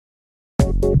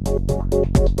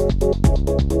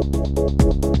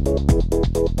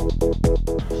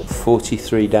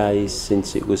"43 days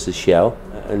since it was a shell,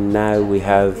 and now we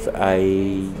have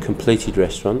a completed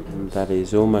restaurant that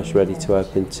is almost ready to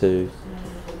open to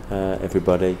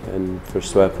everybody, and for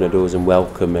us to open the doors and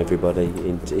welcome everybody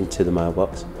into the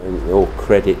mailbox. And all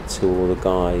credit to all the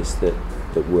guys that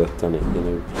worked on it. You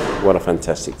know, what a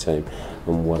fantastic team,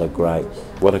 and what a great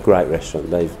restaurant.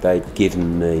 They've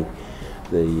given me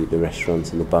the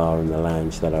restaurant and the bar and the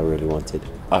lounge that I really wanted.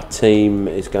 Our team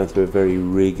is going through a very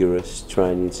rigorous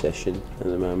training session at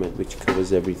the moment, which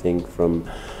covers everything from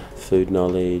food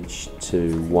knowledge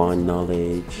to wine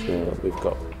knowledge. We've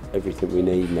got everything we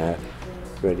need now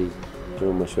ready. We're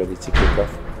almost ready to kick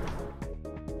off.